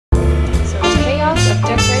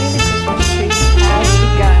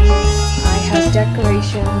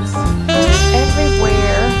decorations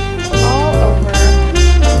everywhere, all over.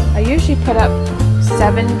 I usually put up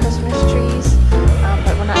 7 Christmas trees,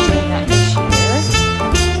 but we're not doing that this year.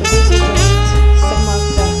 So these are just some of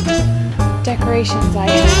the decorations I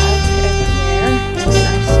have everywhere. And then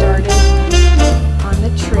I started on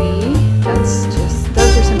the tree. Those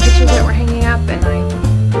are some pictures that were hanging up, and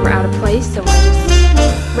they were out of place, so I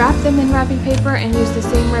just wrapped them in wrapping paper and used the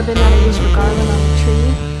same ribbon that I used for garland on the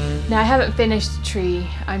tree. Now I haven't finished the tree,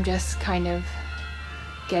 I'm just kind of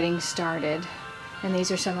getting started. And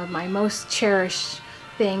these are some of my most cherished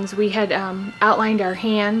things. We had outlined our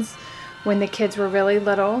hands when the kids were really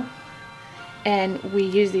little, and we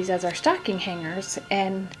use these as our stocking hangers,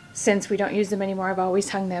 and since we don't use them anymore, I've always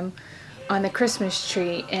hung them on the Christmas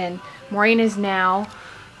tree. And Maureen is now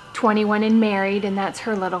 21 and married, and that's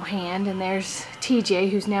her little hand. And there's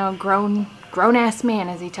TJ, who's now a grown-ass man,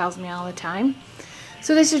 as he tells me all the time.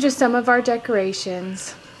 So this is just some of our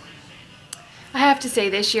decorations. I have to say,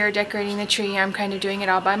 this year decorating the tree, I'm kind of doing it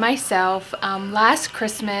all by myself. Last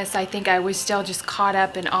Christmas, I think I was still just caught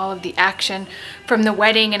up in all of the action from the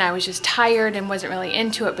wedding, and I was just tired and wasn't really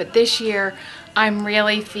into it. But this year, I'm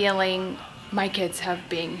really feeling my kids have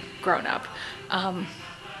been grown up. I'm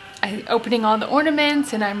opening all the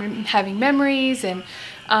ornaments, and I'm having memories and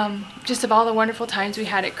just of all the wonderful times we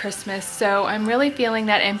had at Christmas. So I'm really feeling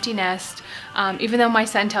that empty nest. Even though my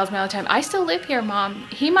son tells me all the time, I still live here, Mom.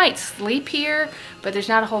 He might sleep here, but there's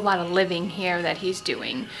not a whole lot of living here that he's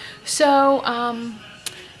doing. So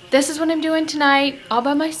this is what I'm doing tonight, all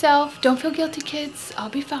by myself. Don't feel guilty, kids. I'll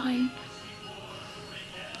be fine.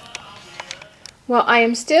 Well, I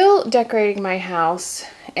am still decorating my house,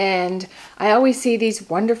 and I always see these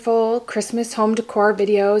wonderful Christmas home decor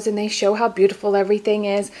videos, and they show how beautiful everything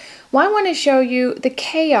is. Well, I want to show you the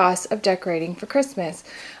chaos of decorating for Christmas.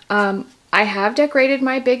 I have decorated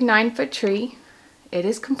my big 9-foot tree. It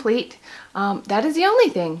is complete. That is the only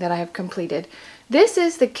thing that I have completed. This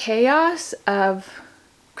is the chaos of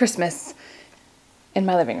Christmas in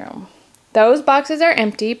my living room. Those boxes are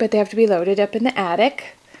empty, but they have to be loaded up in the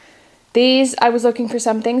attic. These, I was looking for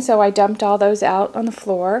something, so I dumped all those out on the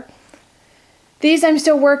floor. These I'm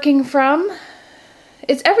still working from.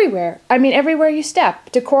 It's everywhere. I mean, everywhere you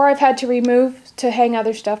step. Decor I've had to remove to hang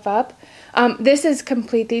other stuff up. This is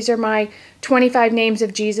complete. These are my 25 names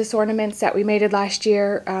of Jesus ornaments that we made last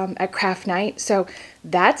year at craft night. So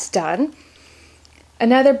that's done.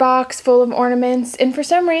 Another box full of ornaments. And for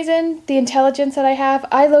some reason, the intelligence that I have,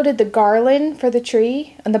 I loaded the garland for the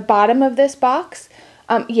tree on the bottom of this box.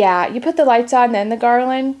 Yeah, you put the lights on, then the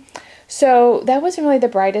garland. So that wasn't really the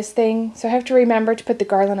brightest thing. So I have to remember to put the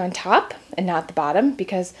garland on top and not the bottom,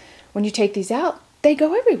 because when you take these out, they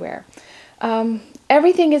go everywhere.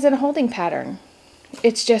 Everything is in a holding pattern.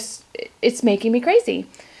 It's making me crazy.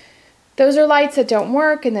 Those are lights that don't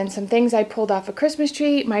work, and then some things I pulled off a Christmas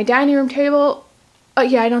tree. My dining room table,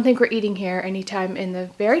 yeah, I don't think we're eating here anytime in the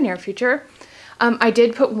very near future. I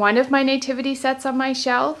did put one of my nativity sets on my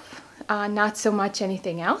shelf. Not so much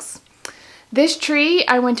anything else. This tree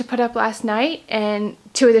I went to put up last night, and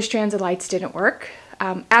 2 of the strands of lights didn't work.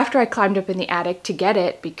 After I climbed up in the attic to get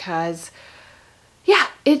it, because yeah,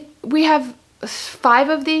 we have 5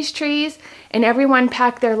 of these trees, and everyone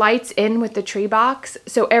packed their lights in with the tree box,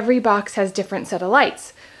 so every box has different set of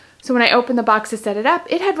lights. So when I opened the box to set it up,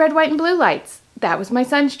 it had red, white, and blue lights. That was my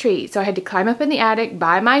son's tree, so I had to climb up in the attic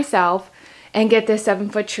by myself and get this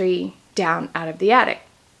 7-foot tree down out of the attic.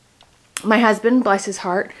 My husband, bless his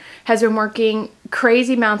heart, has been working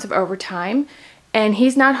crazy amounts of overtime, and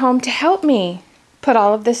he's not home to help me put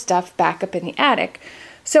all of this stuff back up in the attic.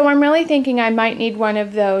 So I'm really thinking I might need one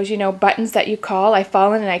of those, you know, buttons that you call. I've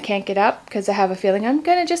fallen and I can't get up, because I have a feeling I'm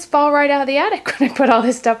going to just fall right out of the attic when I put all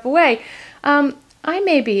this stuff away. I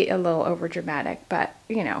may be a little over dramatic, but,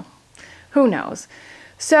 you know, who knows.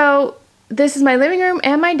 So this is my living room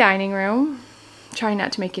and my dining room. Trying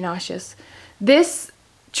not to make you nauseous. This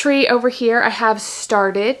tree over here I have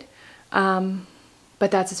started,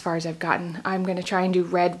 but that's as far as I've gotten. I'm going to try and do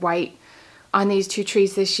red, white on these 2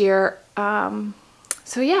 trees this year.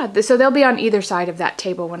 So yeah, so they'll be on either side of that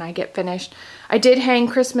table when I get finished. I did hang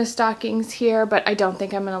Christmas stockings here, but I don't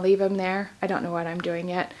think I'm going to leave them there. I don't know what I'm doing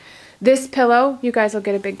yet. This pillow, you guys will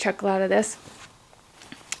get a big chuckle out of this.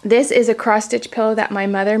 This is a cross-stitch pillow that my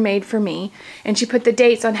mother made for me, and she put the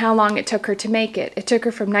dates on how long it took her to make it. It took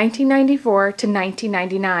her from 1994 to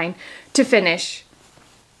 1999 to finish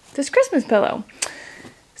this Christmas pillow.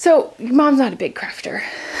 So, Mom's not a big crafter.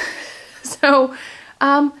 So,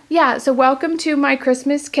 yeah, so welcome to my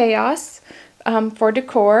Christmas chaos for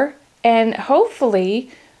decor, and hopefully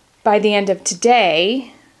by the end of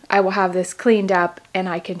today, I will have this cleaned up and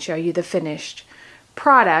I can show you the finished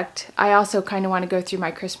product, I also kind of want to go through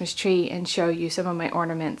my Christmas tree and show you some of my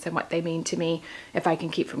ornaments and what they mean to me if I can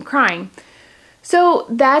keep from crying. So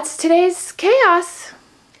that's today's chaos.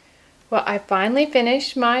 Well, I finally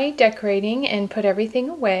finished my decorating and put everything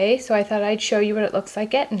away, so I thought I'd show you what it looks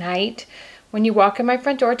like at night. When you walk in my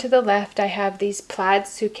front door to the left, I have these plaid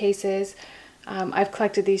suitcases. I've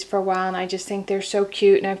collected these for a while and I just think they're so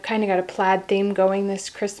cute, and I've kind of got a plaid theme going this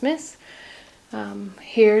Christmas.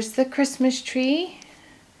 Here's the Christmas tree.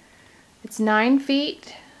 It's 9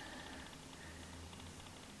 feet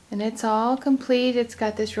and it's all complete. It's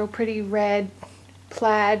got this real pretty red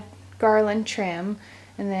plaid garland trim,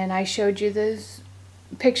 and then I showed you those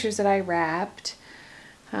pictures that I wrapped.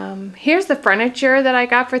 Here's the furniture that I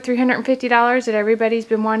got for $350 that everybody's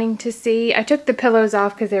been wanting to see. I took the pillows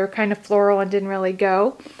off because they were kind of floral and didn't really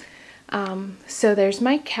go. So there's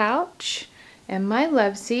my couch and my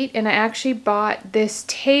love seat, and I actually bought this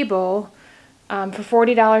table for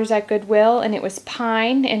 $40 at Goodwill, and it was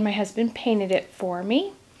pine, and my husband painted it for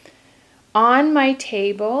me. On my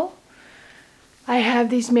table, I have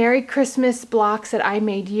these Merry Christmas blocks that I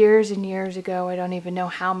made years and years ago. I don't even know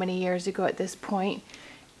how many years ago at this point.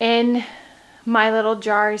 In my little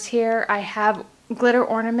jars here, I have glitter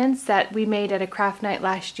ornaments that we made at a craft night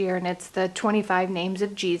last year, and it's the 25 names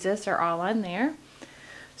of Jesus are all on there.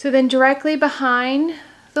 So then directly behind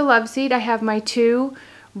the love seat, I have my 2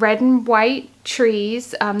 red and white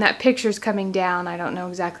trees. That picture's coming down. I don't know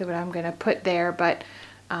exactly what I'm going to put there, but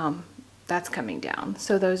that's coming down.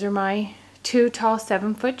 So those are my 2 tall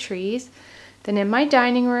 7-foot trees. Then in my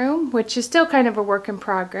dining room, which is still kind of a work in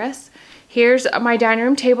progress, here's my dining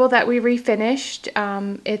room table that we refinished.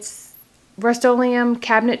 It's Rust-Oleum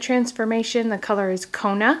cabinet transformation. The color is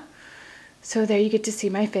Kona. So there you get to see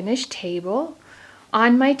my finished table.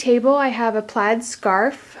 On my table I have a plaid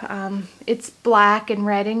scarf. It's black and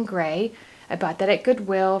red and gray. I bought that at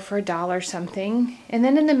Goodwill for $1 something. And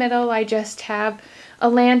then in the middle I just have a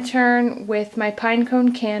lantern with my pine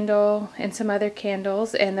cone candle and some other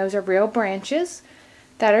candles, and those are real branches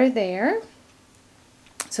that are there.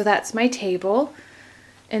 So that's my table.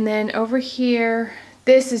 And then over here,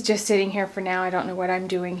 this is just sitting here for now. I don't know what I'm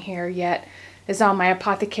doing here yet. Is all my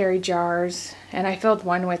apothecary jars, and I filled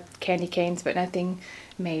one with candy canes, but nothing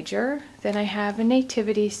major. Then I have a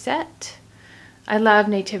nativity set. I love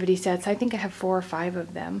nativity sets. I think I have 4 or 5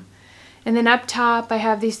 of them. And then up top I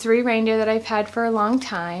have these 3 reindeer that I've had for a long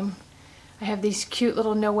time. I have these cute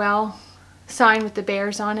little Noel sign with the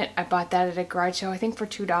bears on it. I bought that at a garage sale, I think for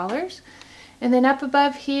 $2. And then up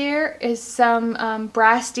above here is some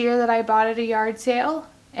brass deer that I bought at a yard sale,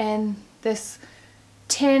 and this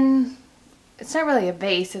tin, it's not really a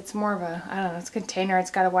vase, it's more of a, I don't know, it's a container.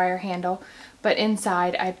 It's got a wire handle, but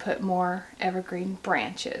inside I put more evergreen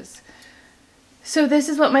branches. So this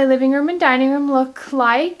is what my living room and dining room look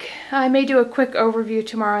like. I may do a quick overview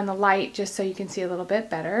tomorrow in the light just so you can see a little bit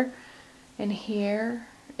better. And here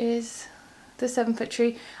is the 7-foot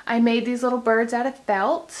tree. I made these little birds out of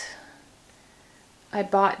felt. I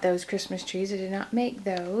bought those Christmas trees. I did not make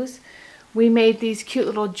those. We made these cute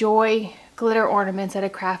little joy glitter ornaments at a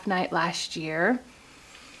craft night last year.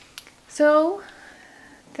 So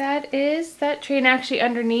that is that tree. And actually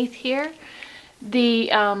underneath here,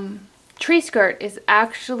 the tree skirt is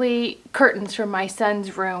actually curtains from my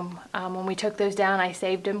son's room. When we took those down, I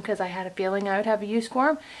saved them because I had a feeling I would have a use for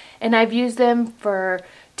them. And I've used them for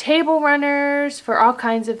table runners, for all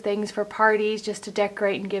kinds of things, for parties, just to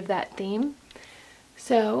decorate and give that theme.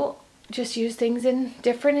 So just use things in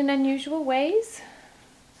different and unusual ways.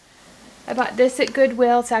 I bought this at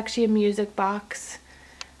Goodwill. It's actually a music box.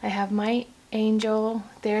 I have my angel.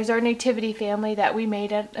 There's our nativity family that we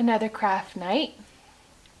made at another craft night.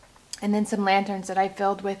 And then some lanterns that I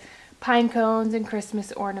filled with pine cones and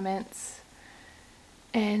Christmas ornaments.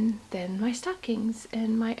 And then my stockings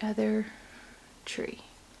and my other tree.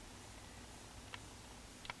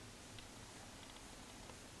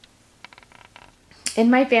 In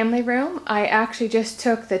my family room, I actually just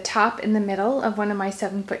took the top in the middle of one of my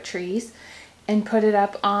 7-foot trees and put it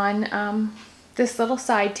up on this little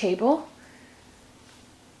side table,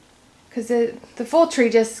 because the full tree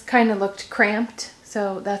just kind of looked cramped,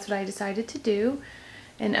 so that's what I decided to do.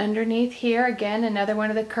 And underneath here, again, another one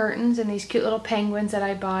of the curtains and these cute little penguins that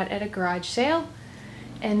I bought at a garage sale.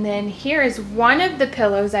 And then here is one of the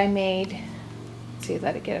pillows I made. Let's see,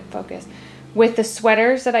 let it get a focus. With the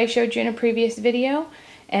sweaters that I showed you in a previous video,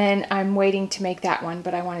 and I'm waiting to make that one,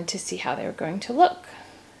 but I wanted to see how they were going to look.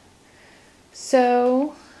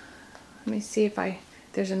 So let me see if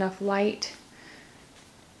there's enough light.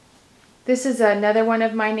 This is another one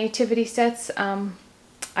of my nativity sets. I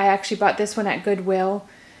actually bought this one at Goodwill.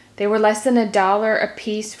 They were less than $1 a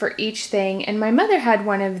piece for each thing. And my mother had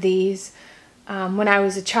one of these when I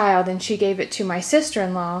was a child, and she gave it to my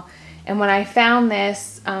sister-in-law. And when I found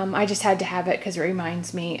this, I just had to have it because it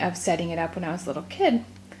reminds me of setting it up when I was a little kid.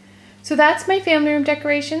 So that's my family room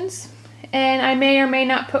decorations. And I may or may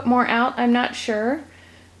not put more out, I'm not sure.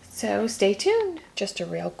 So stay tuned. Just a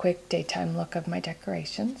real quick daytime look of my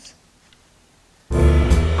decorations.